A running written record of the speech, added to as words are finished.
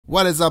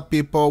What is up,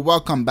 people?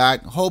 Welcome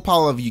back. Hope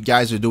all of you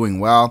guys are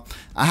doing well.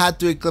 I had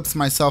to eclipse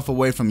myself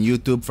away from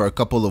YouTube for a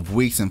couple of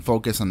weeks and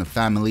focus on the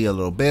family a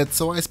little bit,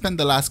 so I spent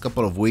the last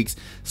couple of weeks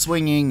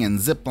swinging and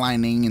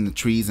ziplining in the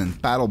trees and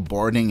paddle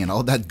boarding and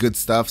all that good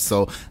stuff,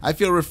 so I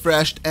feel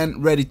refreshed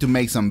and ready to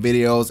make some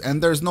videos,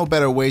 and there's no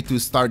better way to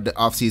start the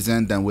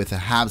off-season than with a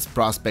Habs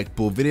prospect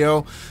pool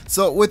video.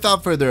 So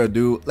without further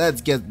ado,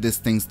 let's get this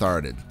thing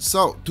started.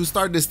 So to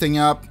start this thing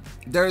up,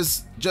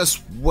 there's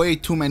just way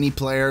too many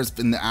players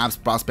in the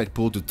Habs prospect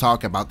pool to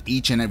talk about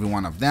each and every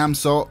one of them,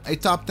 so a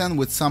top 10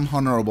 with some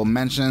honorable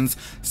mentions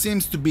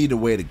seems to be the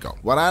way to go.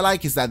 What I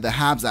like is that the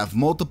Habs have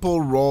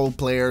multiple role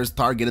players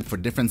targeted for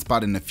different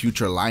spots in the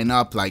future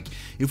lineup. Like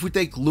if we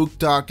take Luke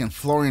Tuck and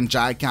Florian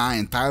Jaikai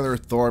and Tyler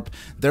Thorpe,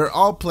 they're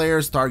all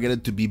players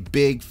targeted to be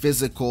big,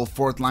 physical,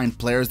 fourth line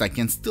players that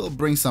can still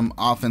bring some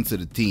offense to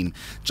the team.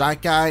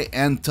 Jaikai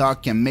and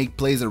Tuck can make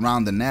plays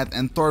around the net,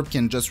 and Thorpe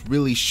can just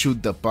really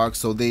shoot the puck,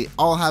 so they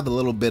all have a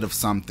little bit of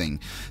something.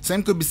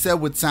 Same could be said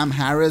with Sam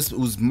Harris,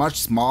 who's much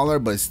smaller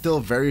but is still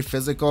very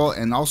physical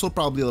and also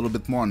probably a little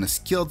bit more on the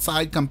skilled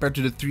side compared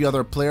to the three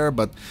other players,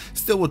 but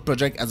still would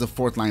project as a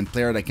fourth line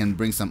player that can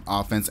bring some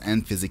offense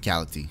and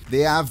physicality.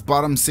 They have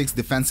bottom 6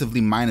 defensively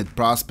minded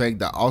prospect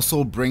that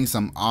also bring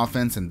some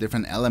offense and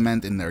different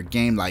element in their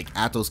game, like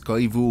Atos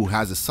Koivu, who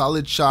has a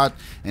solid shot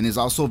and is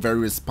also very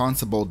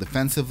responsible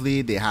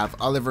defensively. They have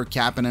Oliver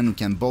Kapanen, who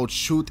can both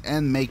shoot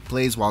and make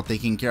plays while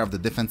taking care of the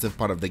defensive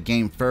part of the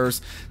game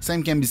first.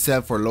 Same can be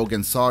said for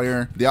Logan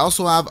Sawyer. They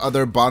also have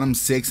other bottom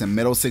 6 and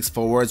middle 6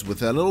 forwards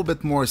with a little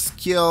bit more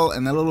skill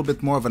and a little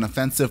bit more of an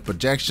offensive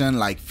projection,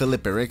 like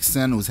Philip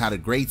Eriksson, who's had a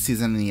great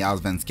season in the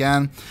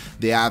Allsvenskan.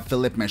 They have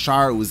Philippe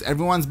Mechard, who's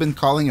everyone's been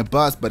calling a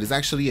bust but is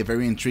actually a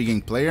very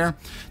intriguing player.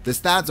 The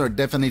stats are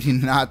definitely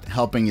not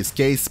helping his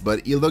case,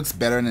 but he looks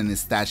better than his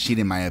stat sheet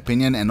in my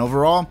opinion, and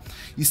overall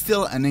he's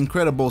still an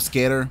incredible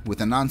skater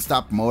with a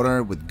non-stop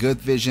motor, with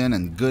good vision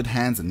and good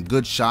hands and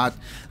good shot.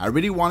 I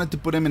really wanted to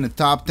put him in the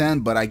top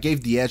 10, but I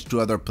gave the edge to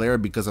other players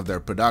because of their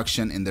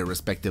production in their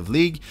respective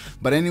league.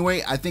 But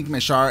anyway, I think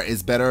Mechard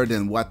is better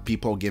than what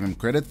people give him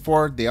credit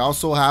for. They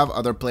also have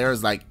other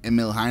players like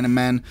Emil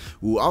Heineman,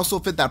 who also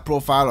fit that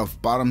profile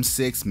of bottom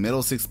 6,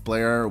 middle 6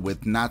 player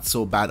with not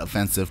so bad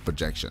offensive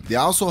projection. They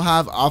also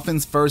have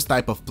offense first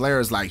type of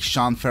players like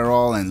Sean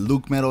Farrell and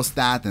Luke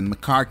Middlestat and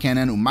Makar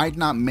Cannon, who might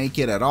not make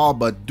it at all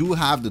but do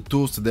have the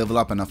tools to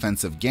develop an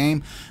offensive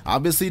game.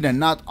 Obviously they're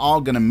not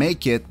all gonna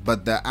make it,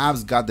 but the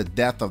Avs got the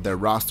depth of their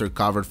roster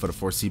covered for the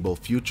foreseeable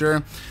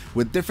future,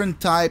 with different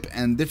type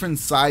and different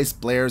size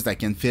players that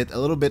can fit a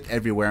little bit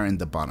everywhere in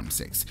the bottom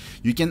 6.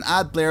 You can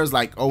add players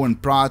like Owen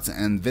Protz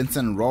and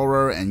Vincent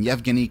Rohrer and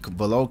Yevgeny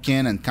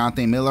Volokin and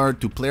Conte Miller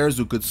to players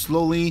who could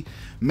slowly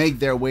make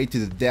their way to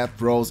the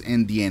depth roles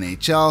in the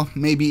NHL,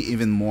 maybe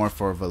even more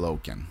for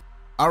Volokin.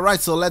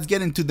 Alright, so let's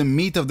get into the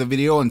meat of the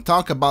video and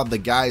talk about the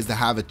guys that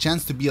have a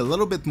chance to be a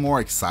little bit more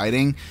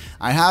exciting.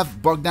 I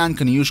have Bogdan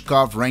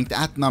Konyushkov ranked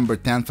at number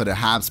 10 for the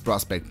Habs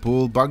prospect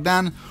pool.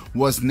 Bogdan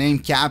was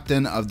named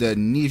captain of the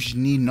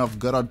Nizhny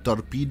Novgorod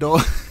Torpedo,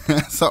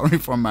 sorry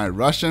for my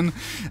Russian,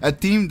 a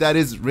team that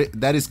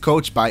is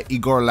coached by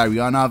Igor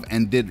Larionov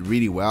and did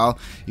really well.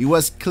 He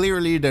was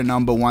clearly their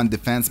number 1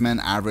 defenseman,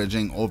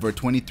 averaging over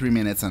 23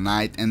 minutes a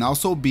night and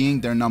also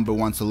being their number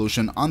 1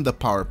 solution on the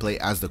power play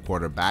as the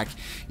quarterback.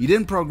 He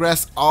didn't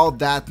progress all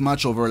that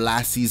much over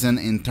last season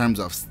in terms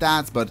of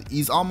stats, but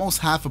he's almost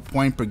half a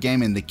point per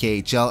game in the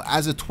KHL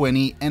as a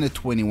 20 and a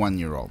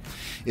 21-year-old.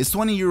 His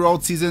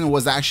 20-year-old season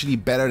was actually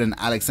better than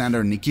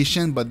Alexander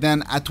Nikishin, but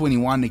then at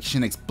 21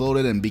 Nikishin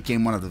exploded and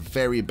became one of the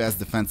very best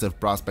defensive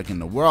prospects in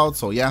the world,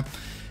 so yeah,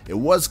 it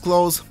was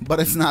close, but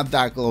it's not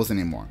that close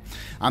anymore.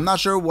 I'm not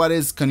sure what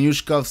is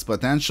Konyushkov's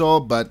potential,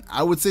 but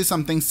I would say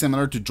something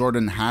similar to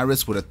Jordan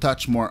Harris with a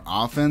touch more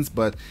offense,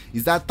 but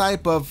he's that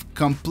type of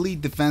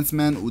complete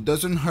defenseman who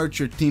doesn't hurt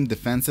your team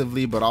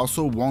defensively but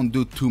also won't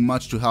do too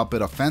much to help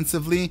it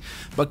offensively,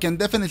 but can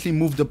definitely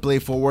move the play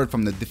forward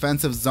from the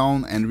defensive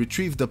zone and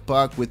retrieve the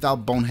puck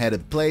without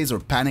boneheaded plays or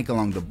panic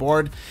along the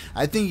board.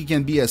 I think he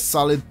can be a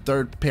solid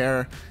third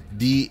pair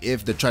D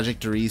if the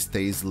trajectory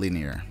stays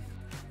linear.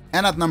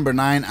 And at number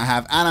 9, I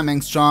have Adam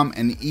Engstrom,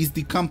 and he's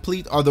the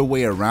complete other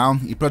way around.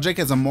 He projects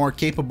as a more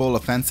capable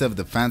offensive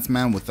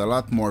defenseman with a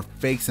lot more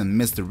fakes and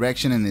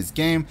misdirection in his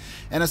game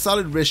and a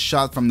solid wrist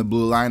shot from the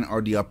blue line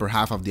or the upper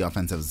half of the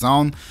offensive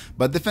zone,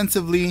 but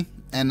defensively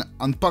and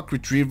on puck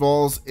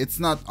retrievals, it's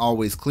not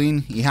always clean.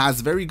 He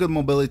has very good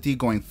mobility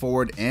going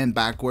forward and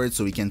backwards,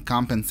 so he can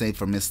compensate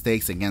for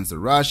mistakes against the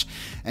rush,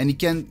 and he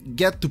can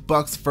get to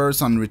pucks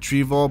first on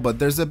retrieval, but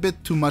there's a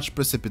bit too much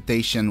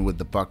precipitation with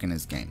the puck in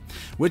his game,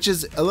 which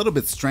is a little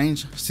bit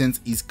strange since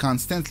he's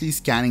constantly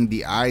scanning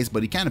the ice,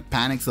 but he kind of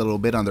panics a little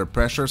bit under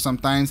pressure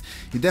sometimes.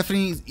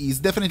 He's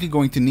definitely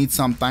going to need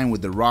some time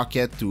with the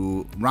Rocket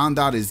to round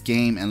out his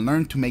game and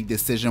learn to make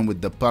decisions with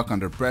the puck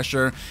under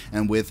pressure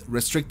and with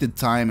restricted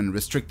time and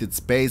restricted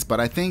space, but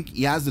I think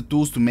he has the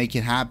tools to make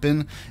it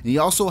happen. He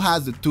also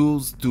has the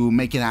tools to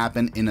make it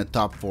happen in a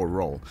top 4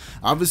 role.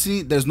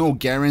 Obviously, there's no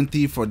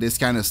guarantee for this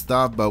kind of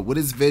stuff, but with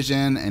his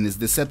vision and his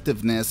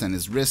deceptiveness and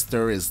his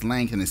wrister, his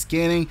length and his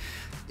skating,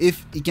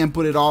 if he can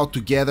put it all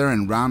together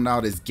and round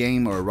out his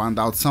game or round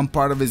out some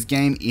part of his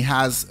game, he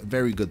has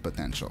very good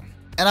potential.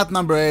 And at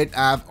number 8,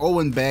 I have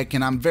Owen Beck,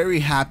 and I'm very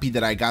happy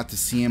that I got to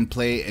see him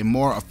play a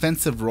more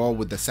offensive role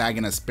with the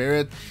Saginaw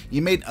Spirit. He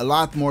made a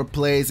lot more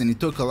plays and he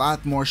took a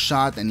lot more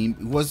shots, and he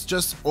was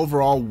just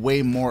overall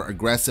way more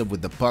aggressive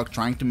with the puck,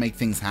 trying to make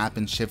things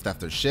happen shift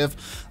after shift.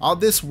 All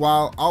this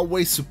while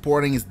always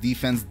supporting his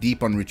defense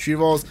deep on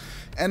retrievals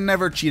and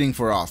never cheating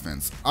for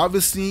offense.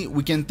 Obviously,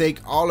 we can take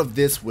all of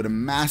this with a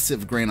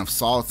massive grain of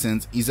salt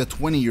since he's a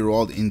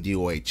 20-year-old in the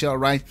OHL,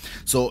 right?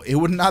 So it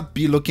would not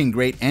be looking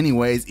great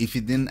anyways if he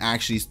didn't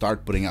actually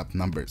start putting up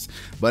numbers.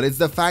 But it's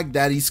the fact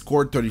that he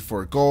scored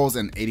 34 goals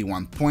and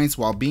 81 points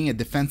while being a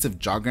defensive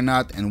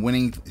juggernaut and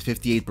winning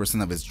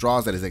 58% of his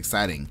draws that is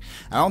exciting.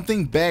 I don't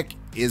think Beck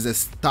is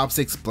a top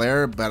 6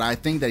 player, but I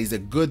think that he's a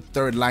good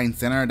third line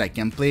center that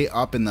can play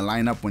up in the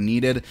lineup when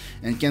needed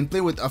and can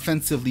play with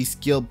offensively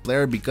skilled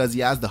player because he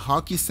has the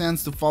hockey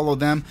sense to follow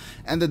them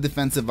and the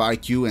defensive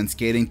IQ and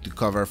skating to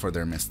cover for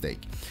their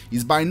mistake.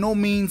 He's by no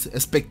means a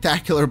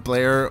spectacular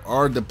player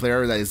or the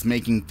player that is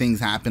making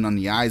things happen on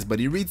the ice, but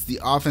he reads the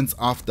offense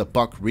off the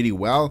puck really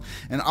well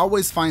and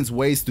always finds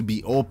ways to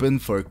be open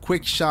for a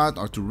quick shot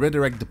or to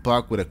redirect the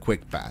puck with a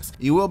quick pass.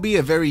 He will be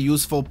a very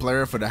useful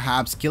player for the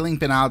Habs, killing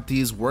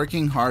penalties,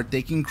 working hard,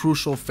 taking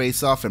crucial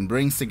face-off and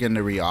bring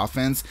secondary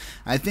offense.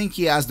 I think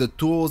he has the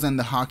tools and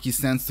the hockey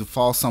sense to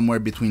fall somewhere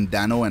between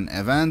Dano and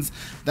Evans.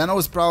 Dano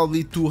is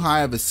probably too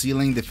high of a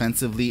ceiling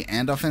defensively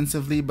and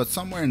offensively, but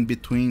somewhere in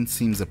between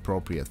seems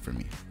appropriate for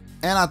me.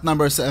 And at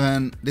number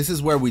 7, this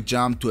is where we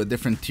jump to a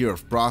different tier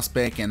of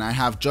prospect, and I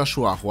have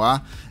Joshua Roy.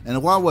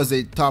 And Roy was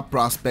a top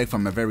prospect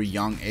from a very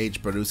young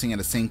age, producing at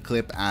the same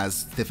clip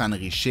as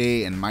Stéphane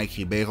Richer and Mike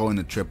Ribeiro in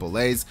the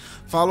AAAs,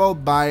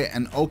 followed by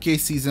an okay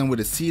season with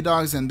the Sea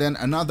Dogs and then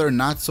another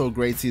not so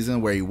great season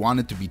where he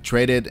wanted to be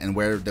traded and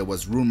where there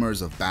was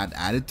rumors of bad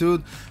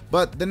attitude.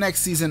 But the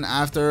next season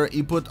after,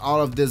 he put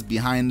all of this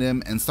behind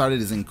him and started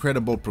his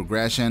incredible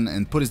progression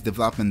and put his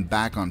development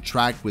back on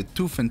track with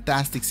 2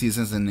 fantastic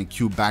seasons in the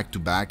queue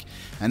back-to-back,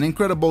 an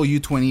incredible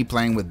U20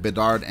 playing with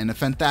Bedard, and a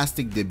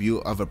fantastic debut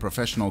of a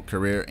professional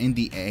career in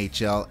the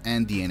AHL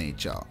and the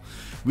NHL.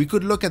 We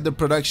could look at the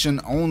production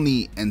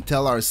only and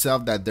tell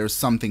ourselves that there's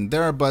something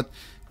there, but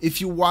if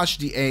you watch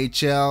the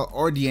AHL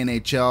or the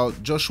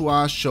NHL,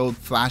 Joshua showed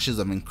flashes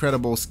of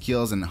incredible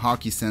skills and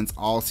hockey sense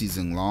all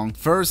season long.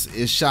 First,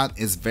 his shot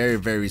is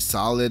very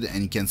solid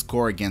and he can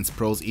score against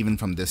pros even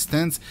from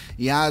distance.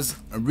 He has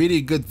a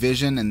really good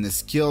vision and the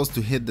skills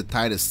to hit the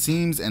tightest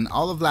seams, and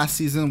all of last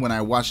season when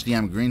I watched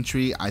Liam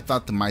Greentree, I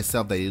thought to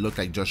myself that he looked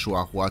like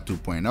Joshua Roy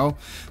 2.0.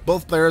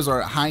 Both players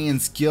are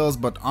high-end skills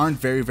but aren't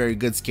very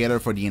good skater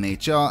for the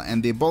NHL,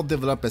 and they both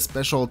develop a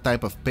special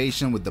type of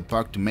patience with the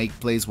puck to make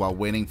plays while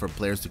waiting for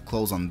players to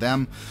close on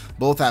them.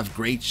 Both have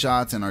great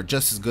shots and are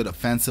just as good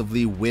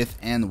offensively with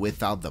and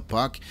without the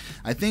puck.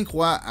 I think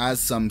Roy has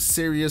some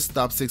serious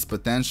top 6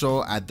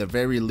 potential, at the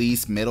very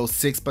least middle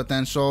 6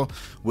 potential,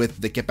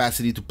 with the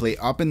capacity to play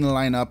up in the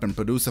lineup and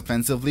produce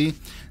offensively.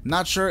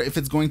 Not sure if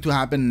it's going to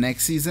happen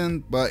next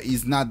season, but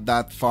he's not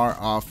that far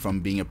off from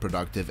being a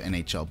productive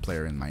NHL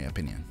player in my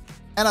opinion.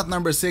 And at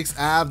number 6,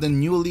 I have the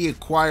newly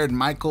acquired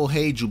Michael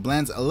Hage, who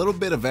blends a little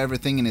bit of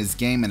everything in his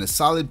game and a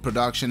solid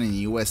production in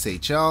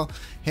USHL.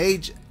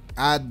 Hage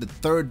had the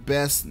 3rd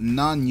best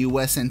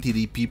non-US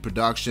NTDP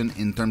production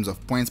in terms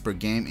of points per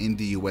game in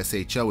the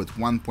USHL with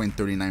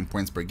 1.39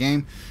 points per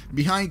game,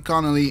 behind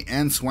Connolly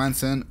and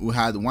Swanson, who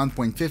had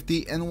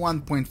 1.50 and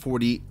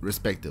 1.40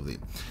 respectively.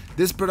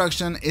 This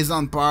production is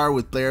on par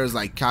with players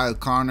like Kyle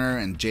Connor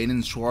and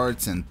Jaden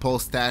Schwartz and Paul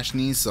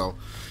Stastny, so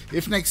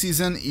if next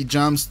season he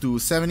jumps to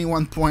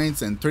 71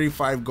 points and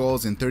 35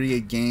 goals in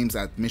 38 games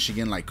at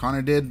Michigan like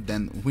Connor did,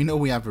 then we know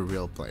we have a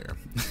real player.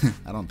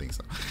 I don't think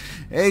so.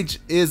 Hage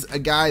is a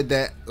guy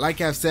that,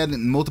 like I've said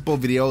in multiple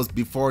videos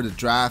before the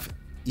draft,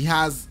 he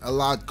has a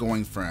lot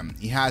going for him.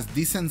 He has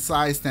decent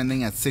size,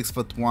 standing at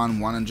 6'1",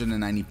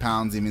 190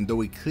 pounds, even though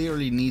we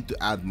clearly need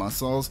to add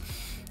muscles.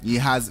 He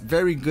has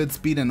very good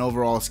speed and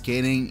overall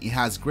skating. He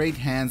has great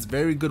hands,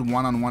 very good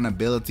one-on-one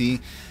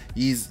ability.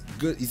 He's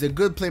a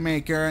good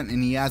playmaker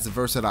and he has a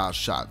versatile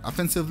shot.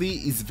 Offensively,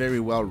 he's very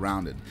well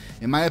rounded.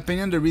 In my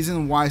opinion, the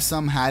reason why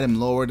some had him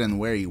lower than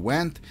where he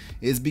went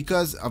is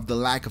because of the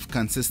lack of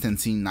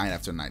consistency night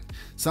after night.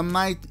 Some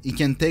night he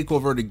can take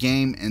over the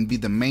game and be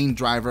the main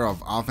driver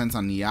of offense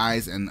on the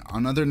ice, and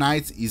on other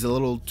nights he's a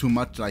little too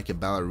much like a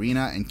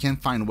ballerina and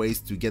can't find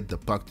ways to get the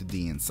puck to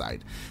the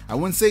inside. I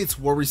wouldn't say it's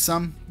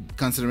worrisome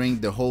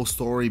considering the whole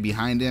story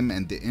behind him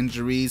and the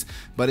injuries,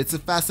 but it's a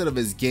facet of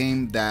his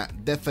game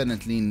that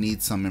definitely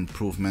needs some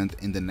improvement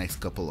in the next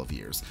couple of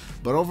years.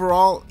 But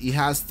overall, he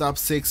has top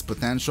 6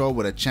 potential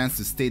with a chance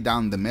to stay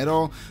down the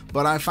middle,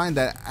 but I find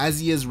that as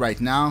he is right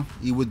now,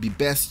 he would be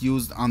best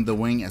used on the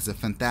wing as a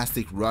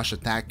fantastic rush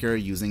attacker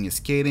using his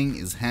skating,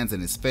 his hands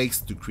and his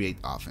fakes to create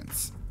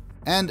offense.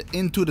 And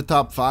into the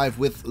top 5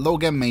 with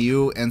Logan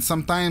Mailloux, and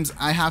sometimes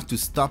I have to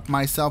stop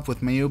myself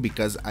with Mailloux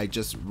because I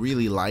just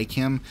really like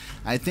him.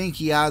 I think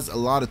he has a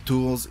lot of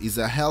tools, he's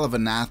a hell of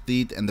an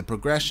athlete, and the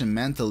progression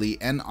mentally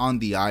and on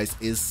the ice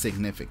is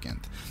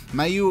significant.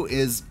 Mailloux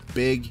is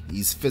big,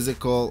 he's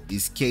physical, he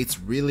skates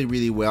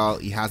really well,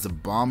 he has a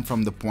bomb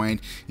from the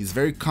point, he's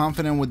very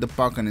confident with the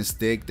puck on his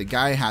stick. The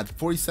guy had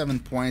 47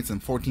 points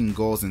and 14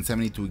 goals in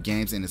 72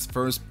 games in his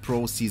first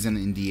pro season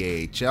in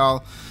the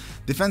AHL.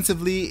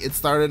 Defensively, it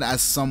started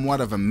as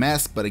somewhat of a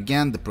mess, but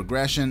again, the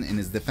progression in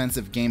his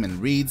defensive game and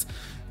reads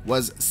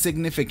was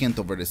significant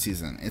over the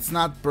season. It's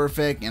not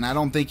perfect, and I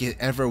don't think it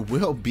ever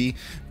will be,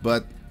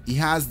 but he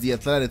has the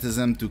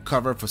athleticism to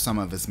cover for some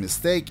of his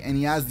mistakes, and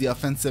he has the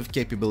offensive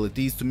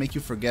capabilities to make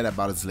you forget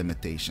about his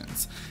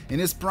limitations. In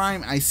his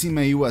prime, I see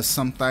Mailloux as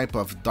some type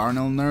of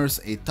Darnell Nurse,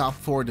 a top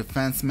 4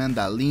 defenseman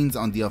that leans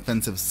on the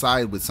offensive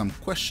side with some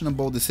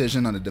questionable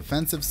decision on the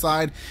defensive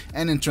side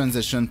and in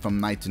transition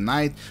from night to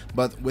night,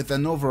 but with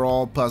an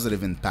overall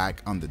positive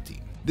impact on the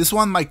team. This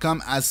one might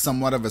come as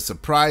somewhat of a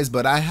surprise,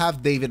 but I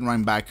have David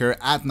Reinbacher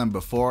at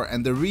number 4,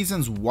 and the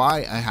reasons why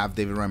I have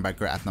David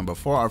Reinbacher at number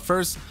 4 are: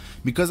 first,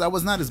 because I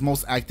was not his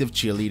most active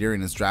cheerleader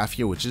in his draft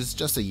year, which is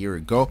just a year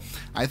ago.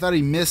 I thought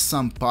he missed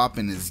some pop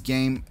in his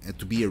game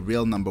to be a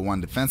real number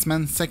 1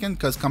 defenseman. Second,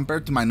 because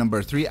compared to my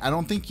number 3, I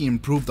don't think he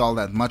improved all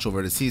that much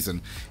over the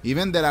season.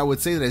 Even that I would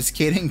say that his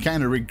skating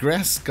kind of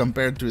regressed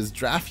compared to his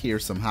draft year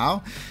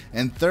somehow.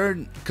 And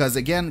third, because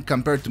again,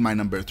 compared to my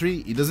number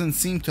 3, he doesn't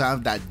seem to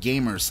have that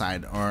gamer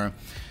side, or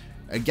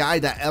a guy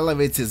that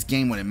elevates his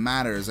game when it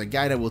matters, a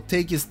guy that will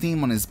take his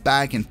team on his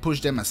back and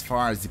push them as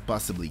far as he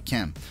possibly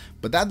can.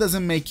 But that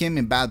doesn't make him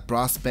a bad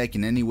prospect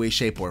in any way,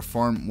 shape or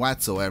form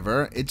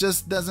whatsoever. It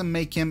just doesn't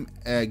make him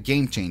a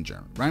game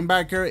changer.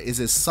 Reinbacher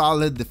is a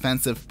solid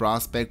defensive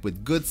prospect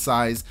with good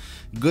size,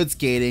 good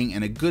skating,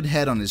 and a good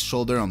head on his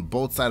shoulder on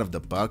both sides of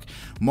the puck.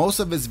 Most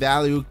of his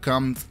value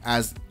comes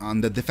as on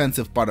the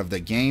defensive part of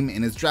the game.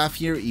 In his draft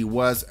year, he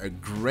was a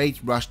great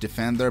rush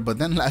defender, but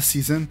then last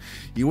season,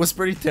 he was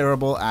pretty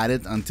terrible at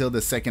it until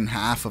the second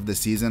half of the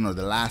season, or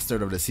the last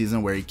third of the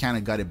season, where he kind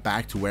of got it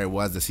back to where it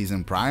was the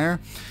season prior.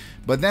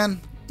 But then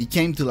he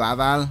came to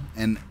Laval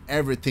and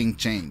everything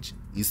changed.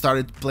 He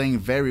started playing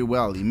very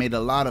well. He made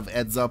a lot of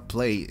heads-up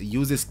play,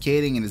 used his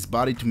skating and his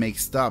body to make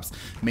stops,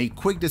 made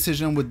quick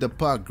decisions with the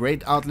puck,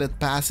 great outlet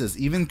passes,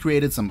 even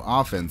created some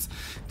offense.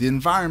 The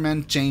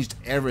environment changed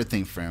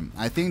everything for him.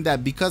 I think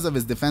that because of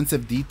his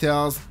defensive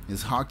details,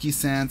 his hockey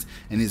sense,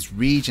 and his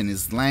reach and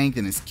his length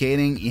and his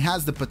skating, he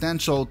has the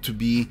potential to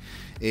be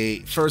a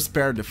first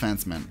pair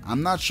defenseman.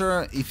 I'm not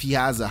sure if he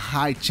has a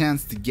high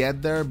chance to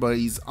get there, but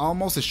he's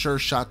almost a sure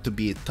shot to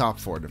be a top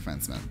 4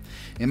 defenseman.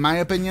 In my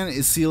opinion,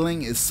 his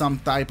ceiling is some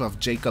type of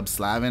Jacob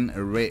Slavin,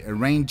 a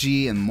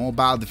rangy and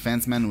mobile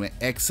defenseman who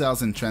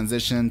excels in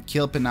transition,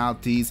 kill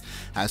penalties,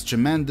 has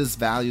tremendous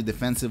value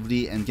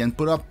defensively, and can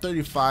put up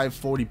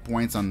 35-40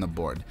 points on the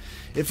board.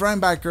 If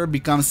Reinbacher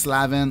becomes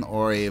Slavin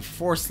or a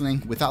force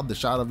link without the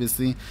shot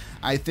obviously,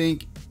 I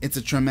think it's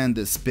a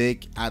tremendous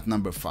pick at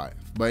number 5.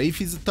 But if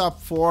he's a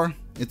top 4,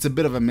 it's a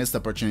bit of a missed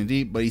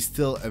opportunity, but he's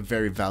still a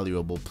very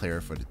valuable player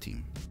for the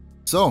team.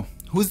 So,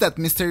 who's that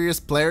mysterious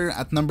player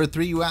at number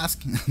 3, you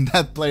ask?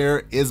 That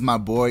player is my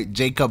boy,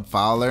 Jacob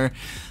Fowler.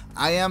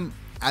 I am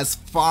as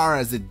far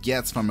as it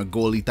gets from a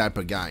goalie type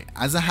of guy.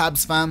 As a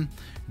Habs fan,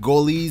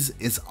 goalies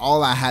is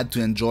all I had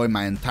to enjoy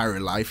my entire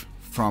life.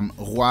 From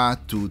Roy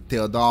to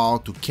Theodore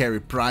to Carey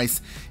Price.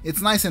 It's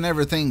nice and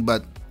everything,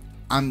 but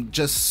I'm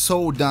just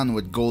so done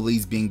with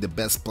goalies being the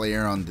best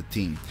player on the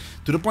team,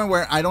 to the point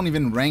where I don't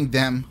even rank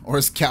them or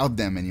scout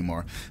them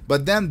anymore.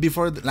 But then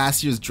before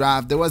last year's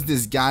draft, there was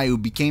this guy who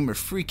became a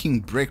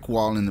freaking brick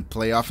wall in the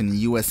playoff in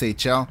the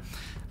USHL.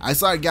 I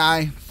saw a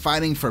guy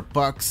fighting for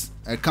pucks,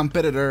 a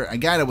competitor, a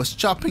guy that was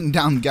chopping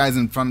down guys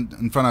in front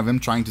of him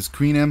trying to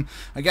screen him,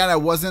 a guy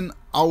that wasn't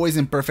always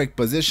in perfect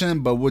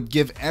position but would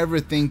give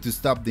everything to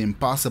stop the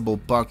impossible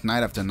puck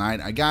night after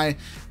night, a guy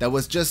that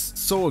was just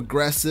so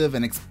aggressive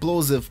and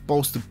explosive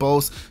post to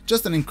post,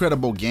 just an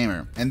incredible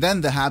gamer. And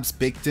then the Habs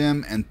picked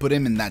him and put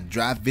him in that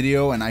draft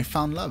video, and I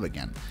found love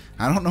again.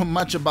 I don't know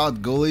much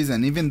about goalies,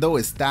 and even though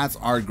his stats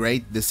are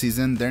great this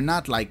season, they're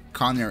not like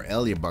Connor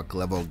Eliabuck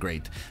level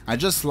great. I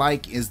just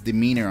like his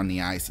demeanor on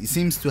the ice. He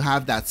seems to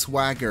have that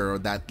swagger or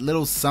that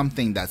little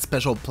something that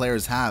special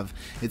players have.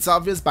 It's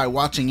obvious by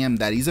watching him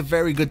that he's a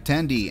very good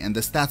tendy, and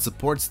the stat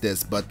supports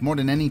this, but more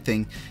than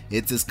anything,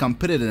 it's his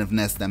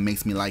competitiveness that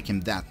makes me like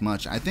him that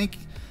much. I think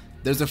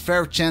there's a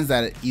fair chance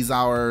that he's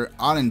our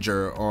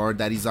Ottinger or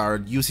that he's our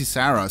UC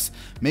Saros.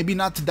 Maybe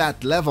not to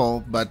that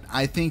level, but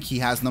I think he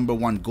has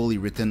 #1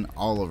 goalie written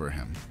all over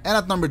him. And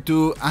at number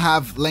 2, I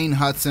have Lane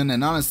Hudson,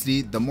 and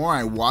honestly, the more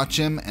I watch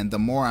him and the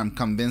more I'm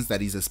convinced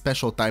that he's a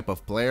special type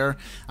of player.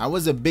 I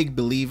was a big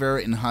believer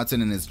in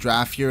Hudson in his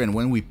draft year, and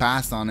when we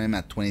passed on him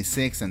at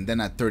 26 and then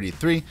at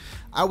 33,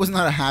 I was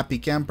not a happy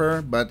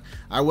camper, but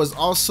I was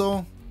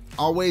also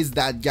always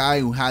that guy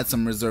who had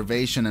some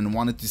reservation and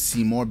wanted to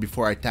see more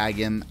before I tag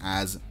him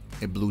as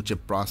a blue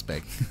chip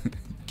prospect.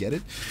 Get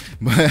it?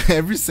 But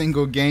every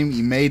single game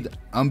he made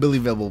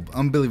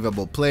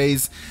unbelievable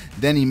plays.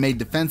 Then he made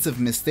defensive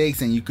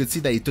mistakes, and you could see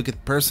that he took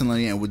it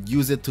personally and would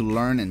use it to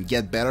learn and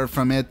get better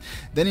from it.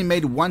 Then he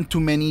made one too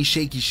many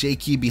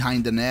shaky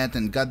behind the net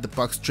and got the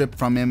puck stripped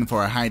from him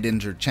for a high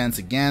danger chance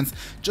against,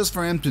 just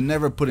for him to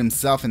never put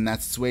himself in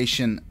that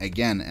situation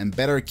again and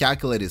better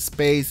calculate his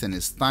space and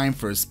his time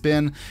for a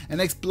spin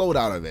and explode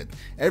out of it.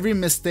 Every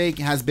mistake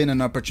has been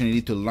an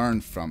opportunity to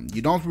learn from.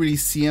 You don't really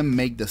see him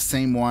make the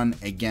same one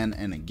again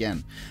and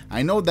again.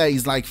 I know that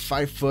he's like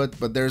 5 foot,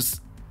 but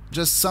there's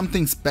just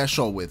something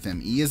special with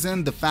him. He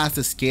isn't the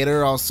fastest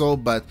skater also,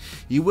 but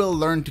he will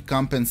learn to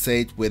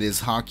compensate with his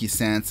hockey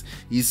sense.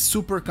 He's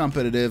super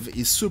competitive,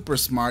 he's super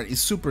smart, he's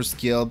super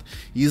skilled.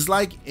 He's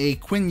like a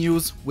Quinn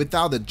Hughes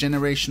without the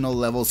generational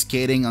level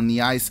skating on the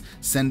ice,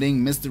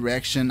 sending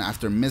misdirection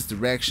after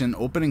misdirection,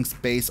 opening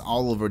space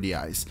all over the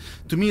ice.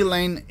 To me,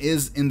 Lane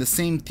is in the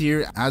same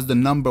tier as the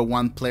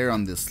 #1 player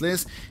on this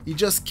list. He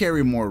just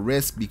carry more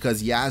risk because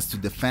he has to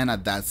defend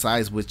at that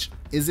size, which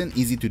isn't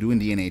easy to do in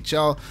the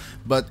NHL,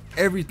 but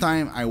every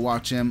time I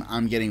watch him,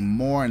 I'm getting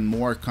more and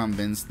more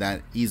convinced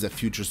that he's a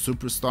future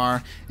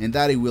superstar and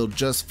that he will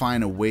just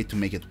find a way to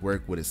make it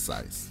work with his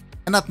size.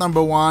 And at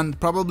 #1,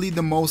 probably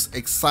the most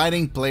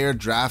exciting player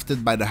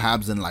drafted by the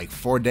Habs in like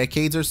 4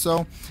 decades or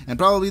so, and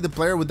probably the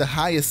player with the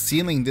highest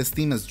ceiling this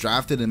team has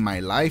drafted in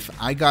my life,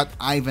 I got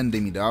Ivan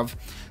Demidov.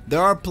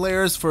 There are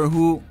players for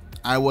who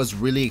I was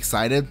really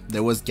excited.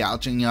 There was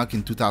Galchenyuk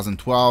in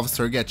 2012,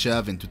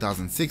 Sergachev in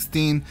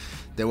 2016,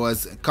 there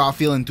was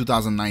Caulfield in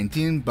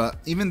 2019, but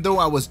even though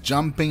I was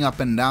jumping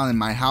up and down in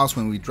my house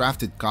when we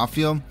drafted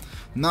Caulfield,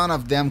 none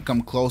of them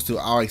come close to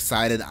how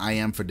excited I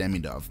am for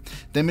Demidov.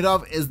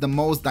 Demidov is the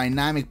most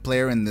dynamic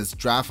player in this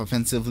draft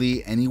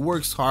offensively, and he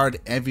works hard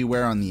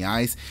everywhere on the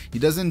ice. He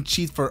doesn't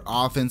cheat for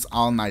offense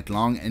all night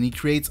long, and he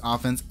creates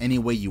offense any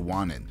way you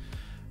want it.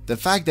 The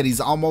fact that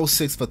he's almost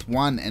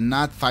 6'1" and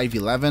not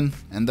 5'11",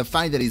 and the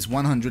fact that he's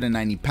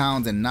 190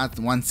 pounds and not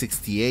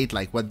 168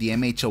 like what the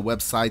MHL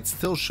websites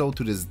still show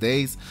to this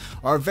days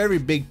are very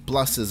big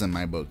pluses in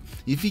my book.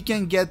 If he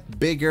can get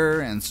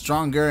bigger and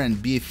stronger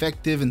and be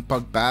effective in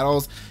puck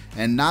battles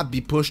and not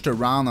be pushed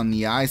around on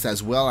the ice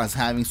as well as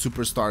having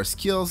superstar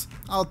skills,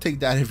 I'll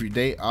take that every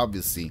day,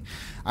 obviously.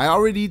 I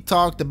already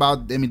talked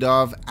about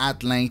Demidov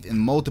at length in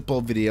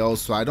multiple videos,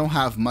 so I don't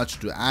have much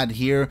to add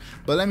here,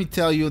 but let me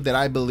tell you that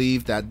I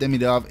believe that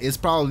Demidov is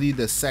probably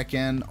the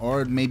second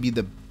or maybe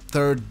the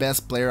third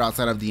best player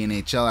outside of the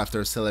NHL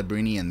after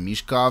Celebrini and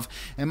Mishkov,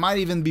 and might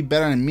even be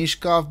better than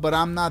Mishkov, but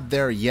I'm not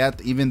there yet,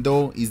 even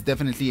though he's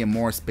definitely a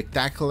more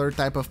spectacular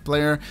type of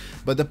player.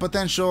 But the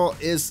potential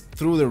is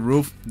through the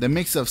roof. The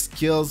mix of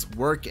skills,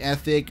 work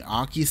ethic,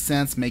 hockey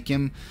sense make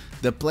him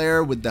the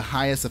player with the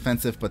highest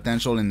offensive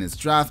potential in his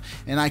draft,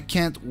 and I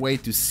can't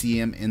wait to see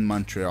him in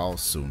Montreal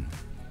soon.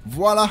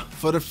 Voila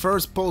for the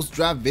first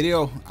post-draft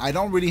video. I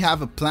don't really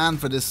have a plan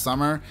for this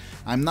summer.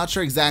 I'm not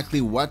sure exactly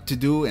what to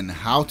do and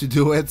how to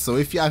do it, so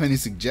if you have any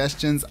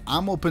suggestions,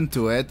 I'm open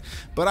to it,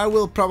 but I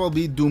will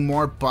probably do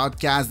more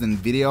podcasts and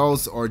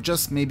videos, or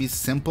just maybe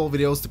simple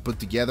videos to put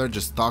together,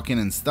 just talking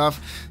and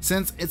stuff,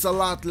 since it's a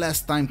lot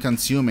less time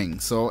consuming.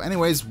 So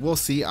anyways, we'll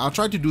see. I'll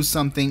try to do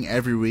something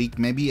every week,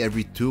 maybe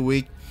every 2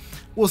 weeks.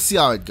 We'll see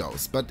how it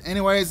goes. But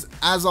anyways,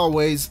 as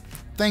always,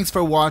 thanks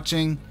for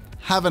watching.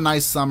 Have a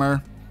nice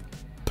summer.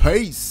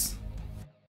 Peace.